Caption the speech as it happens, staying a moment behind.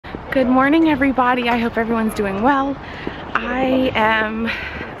Good morning, everybody. I hope everyone's doing well. I am,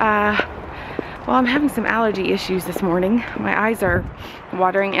 well, I'm having some allergy issues this morning. My eyes are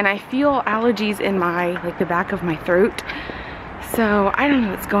watering and I feel allergies in like the back of my throat. So I don't know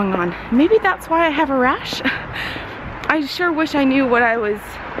what's going on. Maybe that's why I have a rash. I sure wish I knew what I was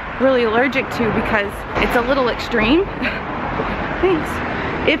really allergic to because it's a little extreme. Thanks.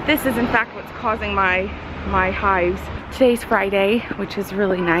 If this is in fact what's causing my hives. Today's Friday, which is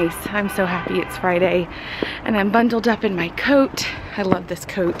really nice. I'm so happy it's Friday. And I'm bundled up in my coat. I love this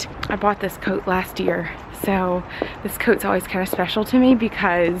coat. I bought this coat last year. So this coat's always kind of special to me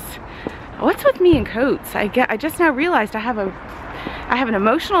because what's with me and coats? I just now realized I have an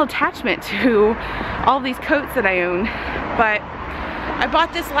emotional attachment to all these coats that I own. But I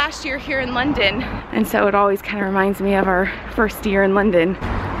bought this last year here in London. And so it always kind of reminds me of our first year in London.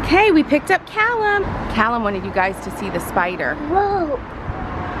 Okay, we picked up Callum. Callum wanted you guys to see the spider. Whoa.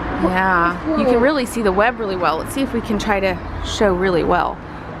 Yeah, you can really see the web really well. Let's see if we can try to show really well.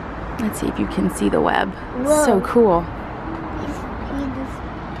 Let's see if you can see the web. Whoa. So cool.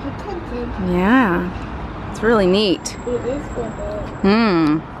 Yeah, it's really neat. It is good.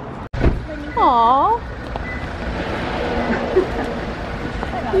 Aww.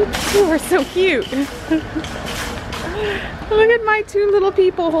 You are so cute. Look at my two little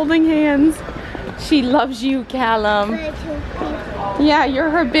people holding hands. She loves you, Callum. Yeah, you're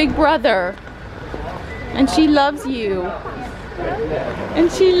her big brother. And she loves you.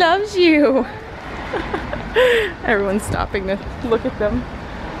 And she loves you. Everyone's stopping to look at them.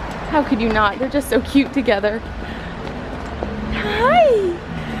 How could you not? They're just so cute together. Hi.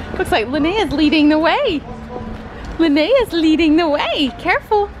 Looks like Linnea's leading the way. Linnea's leading the way.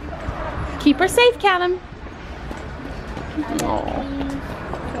 Careful. Keep her safe, Callum. Oh.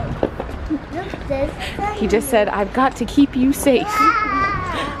 He just said, I've got to keep you safe.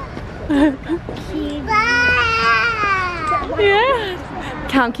 Yeah.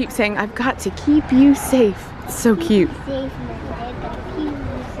 Callum keeps saying, I've got to keep you safe. It's so cute.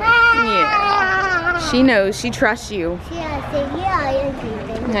 Yeah. She knows. She trusts you.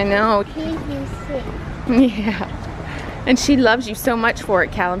 I know. Yeah. And she loves you so much for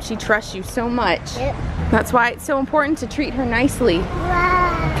it, Callum. She trusts you so much. Yep. That's why it's so important to treat her nicely.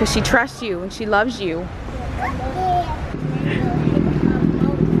 Because she trusts you and she loves you.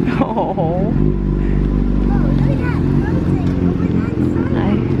 Oh.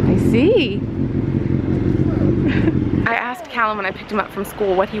 I see. I asked Callum when I picked him up from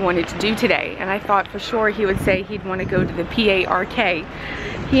school what he wanted to do today. And I thought for sure he would say he'd want to go to the PARK.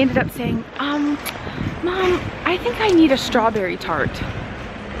 He ended up saying, Mom, I think I need a strawberry tart.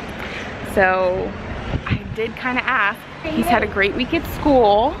 So I did kind of ask. He's had a great week at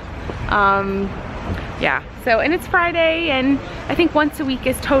school. Yeah, so, and it's Friday and I think once a week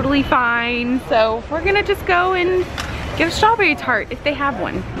is totally fine. So we're gonna just go and get a strawberry tart if they have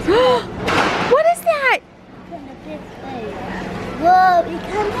one. What is that? Whoa, it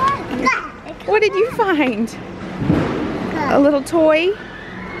comes back. What did you find? A little toy?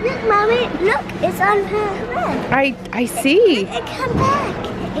 Look, Mommy, look, it's on her head. I see. It came back.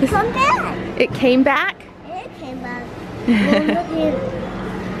 It came back. It came back? It came back. Well, look here.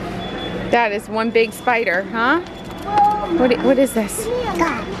 That is one big spider, huh? Whoa, What is this?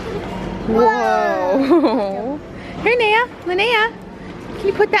 Whoa. Here, Linnea, can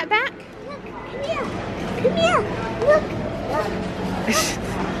you put that back? Look, come here. Look.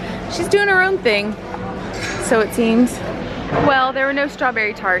 She's doing her own thing, so it seems. Well, there were no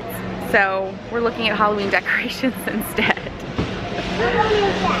strawberry tarts, so we're looking at Halloween decorations instead.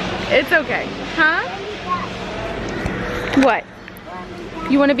 It's okay. Huh? What?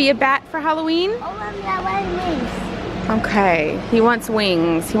 You want to be a bat for Halloween? Okay, he wants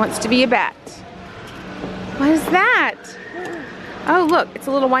wings. He wants to be a bat. What is that? Oh, look, it's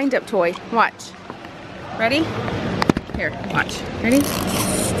a little wind-up toy. Watch. Ready? Here, watch. Ready?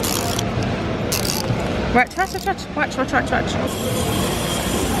 Watch.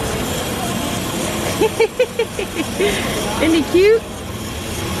 Isn't he cute?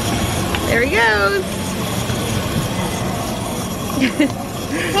 There he goes.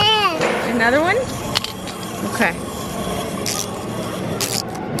 Another one? Okay.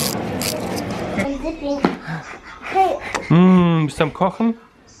 Bist du am Kochen?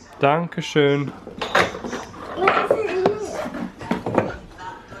 Dankeschön.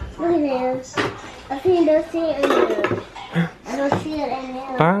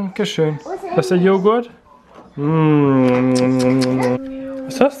 Dankeschön. Das ist der Joghurt?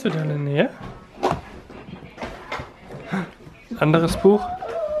 Was hast du da in der Nähe? Anderes Buch?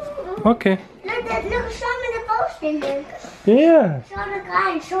 Okay. Look, show me the post-it. Ja. Schau da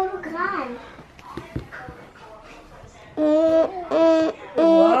rein, schau da rein.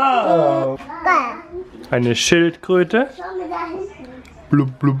 Wow. Eine Schildkröte. Schau mal da hinten.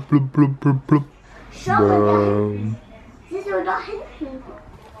 Blub, blub, blub, blub, blub, blub. Schau mal da hinten. Siehst du da hinten?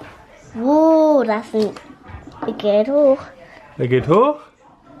 Wow, das geht hoch. Der geht hoch.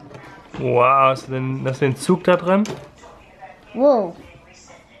 Wow, hast du den Zug da dran? Wow.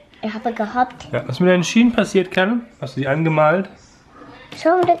 Ich habe gehabt. Ja, was mit deinen Schienen passiert, Callum? Hast du die angemalt?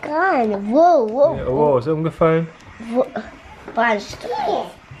 Schau mal da rein. Wow, wow. Ja, wow, ist umgefallen. Wow. War das